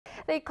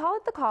They call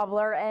it the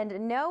Cobbler,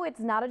 and no,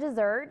 it's not a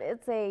dessert.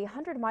 It's a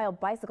 100-mile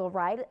bicycle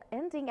ride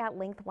ending at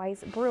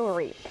Lengthwise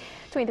Brewery.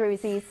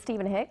 23BC's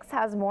Stephen Hicks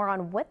has more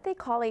on what they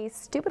call a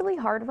stupidly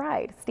hard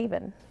ride.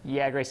 Stephen.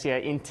 Yeah,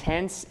 Gracia,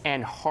 intense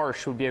and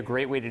harsh would be a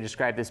great way to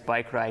describe this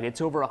bike ride.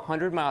 It's over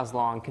 100 miles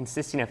long,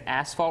 consisting of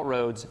asphalt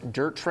roads,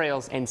 dirt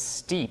trails, and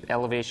steep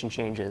elevation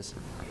changes.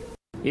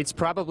 It's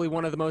probably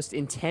one of the most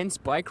intense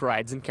bike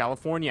rides in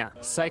California.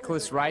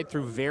 Cyclists ride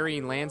through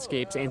varying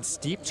landscapes and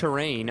steep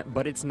terrain,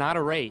 but it's not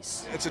a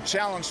race. It's a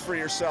challenge for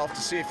yourself to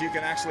see if you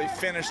can actually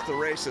finish the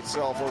race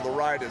itself or the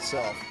ride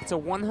itself. It's a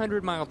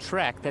 100-mile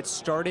trek that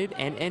started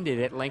and ended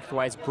at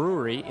Lengthwise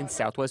Brewery in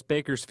southwest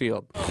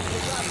Bakersfield.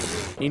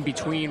 In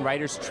between,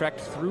 riders trekked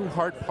through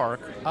Hart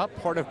Park, up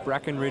part of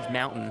Brekenridge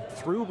Mountain,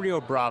 through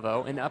Rio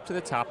Bravo, and up to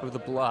the top of the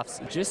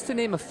bluffs, just to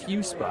name a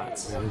few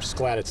spots. I'm just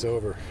glad it's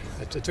over.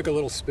 I took a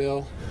little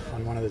spill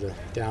on one of the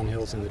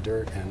downhills in the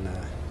dirt, and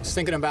I was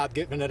thinking about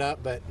giving it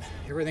up, but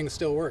everything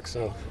still works,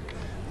 so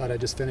thought I'd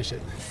just finish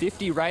it.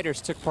 50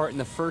 riders took part in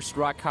the first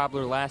Rock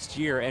Cobbler last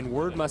year, and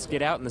word must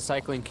get out in the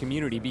cycling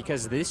community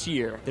because this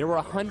year there were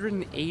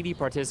 180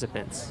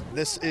 participants.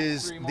 This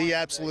is the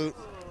absolute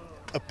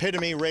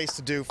epitome race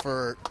to do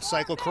for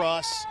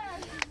cyclocross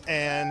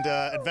and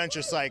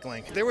adventure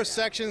cycling. There were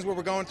sections where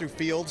we're going through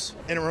fields,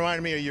 and it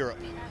reminded me of Europe.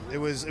 It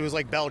was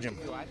like Belgium,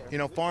 you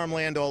know,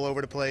 farmland all over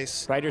the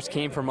place. Riders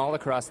came from all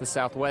across the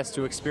Southwest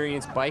to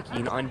experience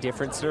biking on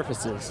different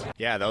surfaces.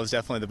 Yeah, that was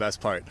definitely the best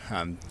part.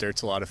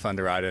 Dirt's a lot of fun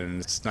to ride in, and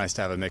it's nice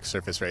to have a mixed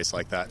surface race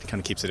like that. It kind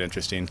of keeps it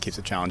interesting, keeps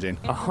it challenging.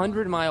 A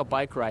 100-mile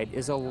bike ride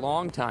is a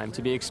long time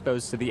to be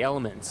exposed to the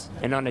elements.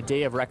 And on a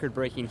day of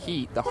record-breaking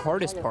heat, the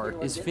hardest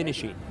part is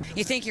finishing.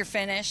 You think you're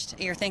finished.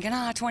 You're thinking,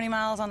 20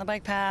 miles on the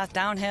bike path,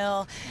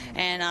 downhill,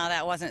 and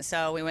that wasn't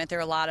so. We went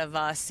through a lot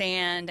of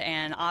sand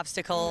and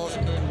obstacles.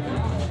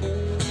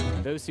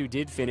 Those who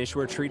did finish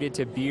were treated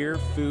to beer,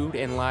 food,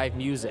 and live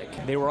music.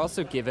 They were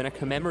also given a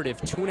commemorative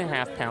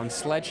 2.5-pound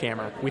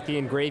sledgehammer with the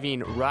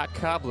engraving Rock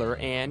Cobbler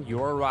and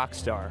You're a Rock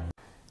Star.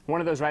 One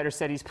of those riders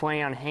said he's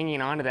planning on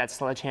hanging on to that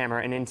sledgehammer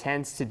and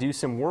intends to do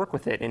some work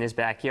with it in his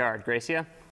backyard. Gracia?